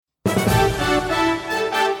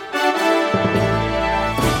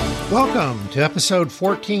Welcome to episode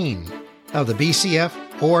 14 of the BCF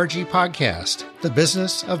ORG podcast, The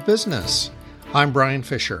Business of Business. I'm Brian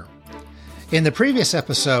Fisher. In the previous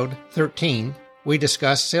episode, 13, we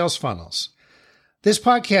discussed sales funnels. This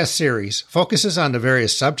podcast series focuses on the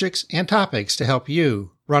various subjects and topics to help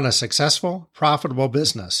you run a successful, profitable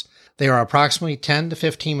business. They are approximately 10 to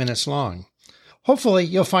 15 minutes long. Hopefully,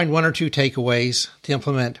 you'll find one or two takeaways to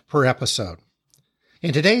implement per episode.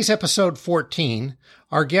 In today's episode 14,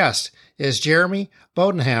 our guest is Jeremy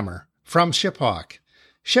Bodenhamer from ShipHawk.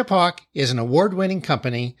 ShipHawk is an award-winning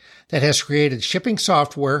company that has created shipping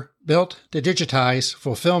software built to digitize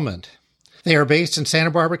fulfillment. They are based in Santa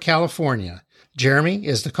Barbara, California. Jeremy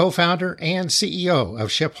is the co-founder and CEO of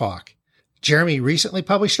ShipHawk. Jeremy recently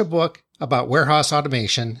published a book about warehouse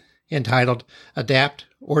automation entitled Adapt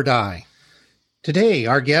or Die. Today,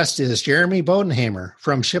 our guest is Jeremy Bodenhamer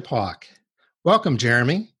from ShipHawk. Welcome,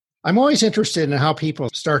 Jeremy. I'm always interested in how people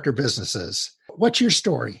start their businesses. What's your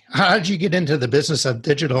story? How did you get into the business of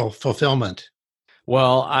digital fulfillment?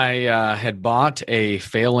 Well, I had bought a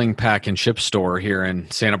failing pack and ship store here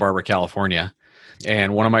in Santa Barbara, California.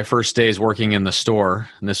 And one of my first days working in the store,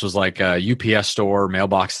 and this was like a UPS store,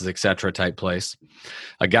 mailboxes, etc. type place,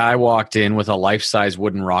 a guy walked in with a life-size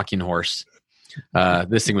wooden rocking horse.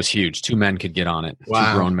 This thing was huge. 2 men could get on it.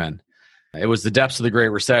 Wow. 2 grown men. It was the depths of the Great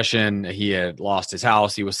Recession. He had lost his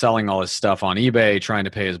house. He was selling all his stuff on eBay, trying to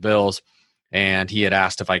pay his bills. And he had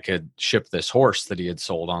asked if I could ship this horse that he had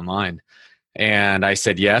sold online. And I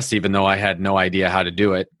said yes, even though I had no idea how to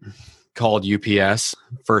do it. Called UPS.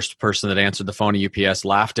 First person that answered the phone at UPS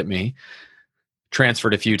laughed at me.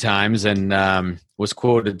 Transferred a few times and was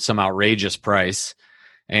quoted some outrageous price.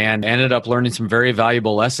 And ended up learning some very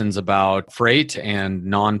valuable lessons about freight and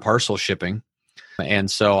non-parcel shipping.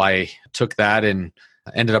 And so I took that and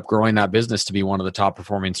ended up growing that business to be one of the top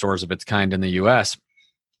performing stores of its kind in the US.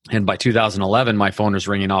 And by 2011, my phone was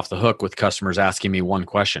ringing off the hook with customers asking me one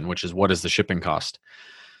question, which is, what is the shipping cost?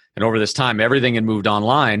 And over this time, everything had moved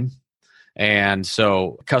online. And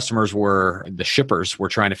so the shippers were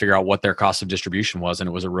trying to figure out what their cost of distribution was, and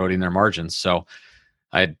it was eroding their margins. So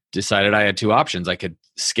I decided I had 2 options. I could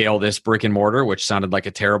scale this brick and mortar, which sounded like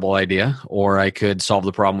a terrible idea, or I could solve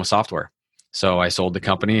the problem with software. So I sold the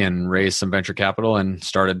company and raised some venture capital and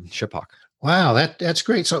started ShipHawk. Wow, that's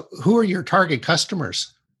great. So who are your target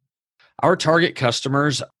customers? Our target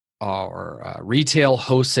customers are retail,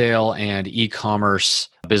 wholesale, and e-commerce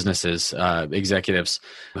businesses, executives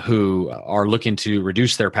who are looking to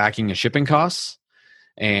reduce their packing and shipping costs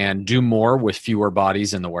and do more with fewer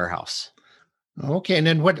bodies in the warehouse. Okay, and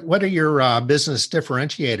then what are your business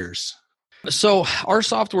differentiators? So our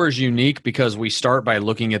software is unique because we start by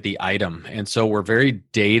looking at the item. And so we're very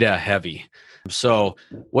data heavy. So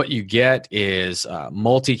what you get is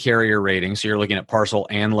multi-carrier rating. So you're looking at parcel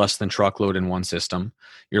and less than truckload in one system.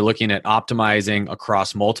 You're looking at optimizing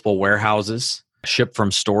across multiple warehouses, ship from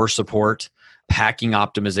store support, packing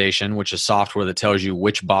optimization, which is software that tells you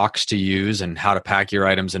which box to use and how to pack your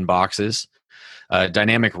items in boxes.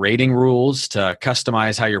 Dynamic rating rules to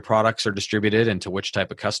customize how your products are distributed and to which type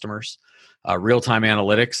of customers. Real-time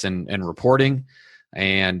analytics and reporting,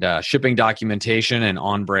 and shipping documentation and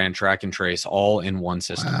on-brand track and trace all in one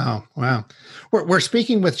system. Wow. We're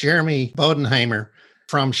speaking with Jeremy Bodenhamer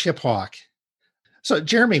from ShipHawk. So,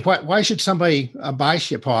 Jeremy, why should somebody buy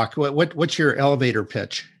ShipHawk? What's your elevator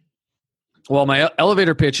pitch? Well, my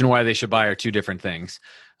elevator pitch and why they should buy are 2 different things.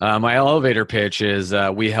 My elevator pitch is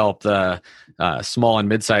we help the small and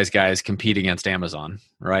mid-sized guys compete against Amazon,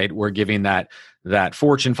 right? We're giving that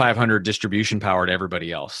Fortune 500 distribution power to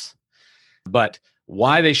everybody else. But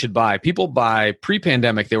why they should buy? People buy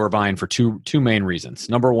pre-pandemic, they were buying for two main reasons.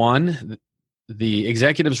 Number one, the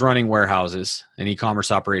executives running warehouses and e-commerce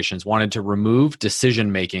operations wanted to remove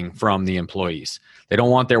decision-making from the employees. They don't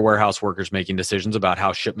want their warehouse workers making decisions about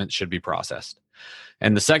how shipments should be processed.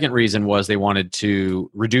 And the second reason was they wanted to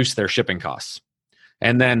reduce their shipping costs.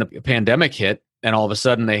 And then the pandemic hit, and all of a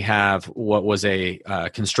sudden they have what was a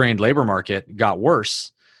constrained labor market got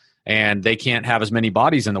worse, and they can't have as many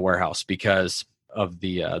bodies in the warehouse because of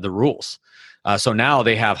the rules. So now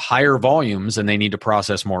they have higher volumes and they need to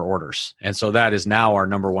process more orders. And so that is now our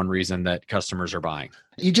number one reason that customers are buying.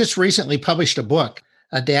 You just recently published a book,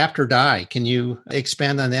 Adapt or Die. Can you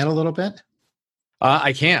expand on that a little bit?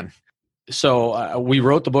 I can. So we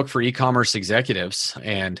wrote the book for e-commerce executives,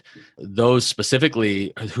 and those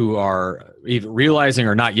specifically who are either realizing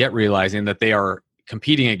or not yet realizing that they are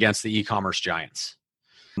competing against the e-commerce giants.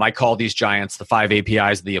 I call these giants the 5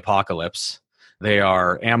 APIs of the apocalypse. They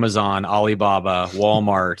are Amazon, Alibaba,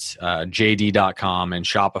 Walmart, JD.com, and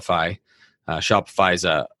Shopify. Shopify is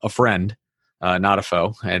a friend not a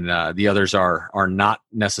foe, and the others are not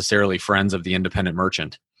necessarily friends of the independent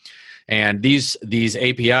merchant. And these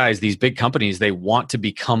APIs, these big companies, they want to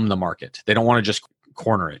become the market. They don't want to just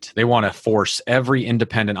corner it. They want to force every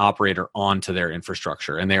independent operator onto their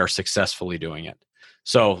infrastructure, and they are successfully doing it.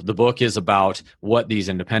 So the book is about what these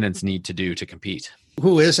independents need to do to compete.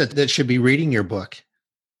 Who is it that should be reading your book?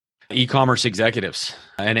 E-commerce executives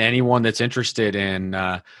and anyone that's interested in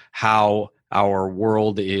how our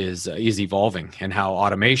world is evolving and how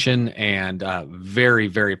automation and very,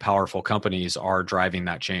 very powerful companies are driving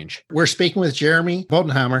that change. We're speaking with Jeremy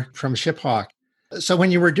Bodenhammer from ShipHawk. So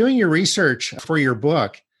when you were doing your research for your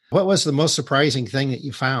book, what was the most surprising thing that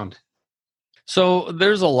you found? So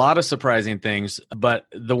there's a lot of surprising things, but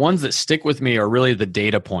the ones that stick with me are really the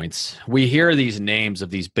data points. We hear these names of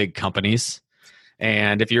these big companies,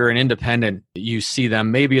 and if you're an independent, you see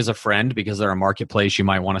them maybe as a friend because they're a marketplace you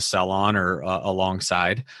might want to sell on or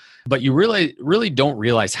alongside, but you really don't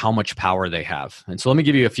realize how much power they have. And so let me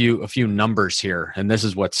give you a few numbers here, and this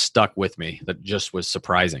is what stuck with me that just was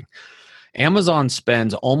surprising. Amazon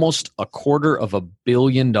spends almost $250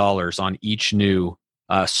 million on each new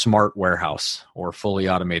smart warehouse or fully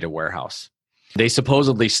automated warehouse. They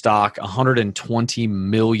supposedly stock 120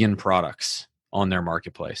 million products on their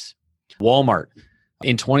marketplace. Walmart.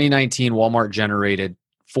 In 2019, Walmart generated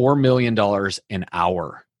 $4 million an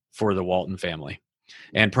hour for the Walton family.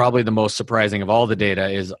 And probably the most surprising of all the data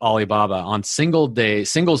is Alibaba. On Singles Day in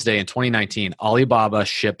 2019, Alibaba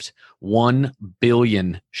shipped 1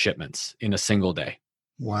 billion shipments in a single day.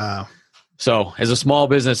 Wow. So as a small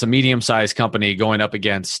business, a medium-sized company going up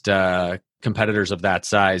against competitors of that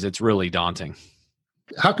size, it's really daunting.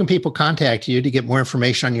 How can people contact you to get more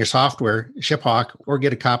information on your software, ShipHawk, or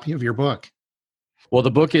get a copy of your book? Well, the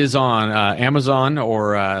book is on Amazon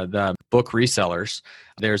or the book resellers.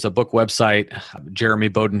 There's a book website,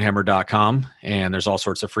 jeremybodenhammer.com, and there's all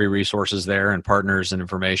sorts of free resources there and partners and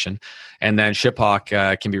information. And then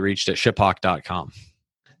ShipHawk can be reached at shiphawk.com.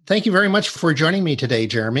 Thank you very much for joining me today,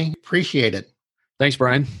 Jeremy. Appreciate it. Thanks,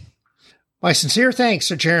 Brian. My sincere thanks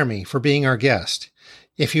to Jeremy for being our guest.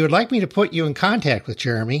 If you would like me to put you in contact with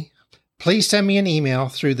Jeremy, please send me an email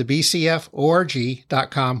through the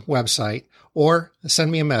bcforg.com website or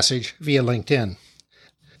send me a message via LinkedIn.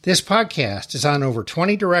 This podcast is on over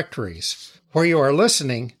 20 directories. Where you are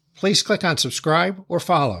listening, please click on subscribe or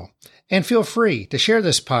follow, and feel free to share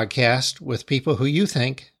this podcast with people who you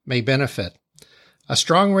think may benefit. A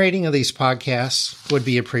strong rating of these podcasts would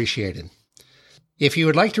be appreciated. If you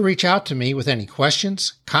would like to reach out to me with any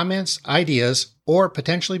questions, comments, ideas, or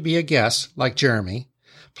potentially be a guest like Jeremy,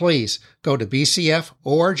 please go to bcforg.com.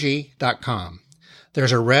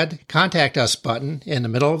 There's a red Contact Us button in the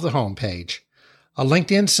middle of the homepage. A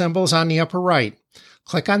LinkedIn symbol is on the upper right.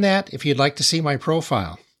 Click on that if you'd like to see my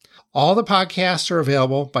profile. All the podcasts are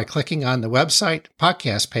available by clicking on the website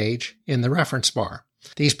podcast page in the reference bar.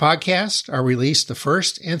 These podcasts are released the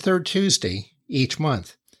first and third Tuesday each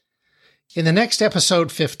month. In the next episode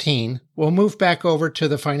 15, we'll move back over to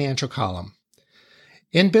the financial column.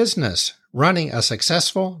 In business, running a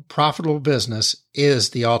successful, profitable business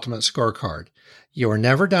is the ultimate scorecard. You are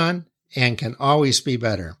never done and can always be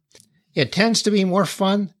better. It tends to be more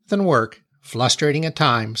fun than work, frustrating at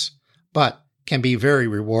times, but can be very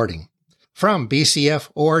rewarding. From BCF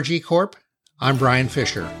ORG Corp., I'm Brian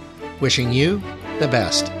Fisher, wishing you the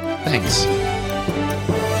best. Thanks.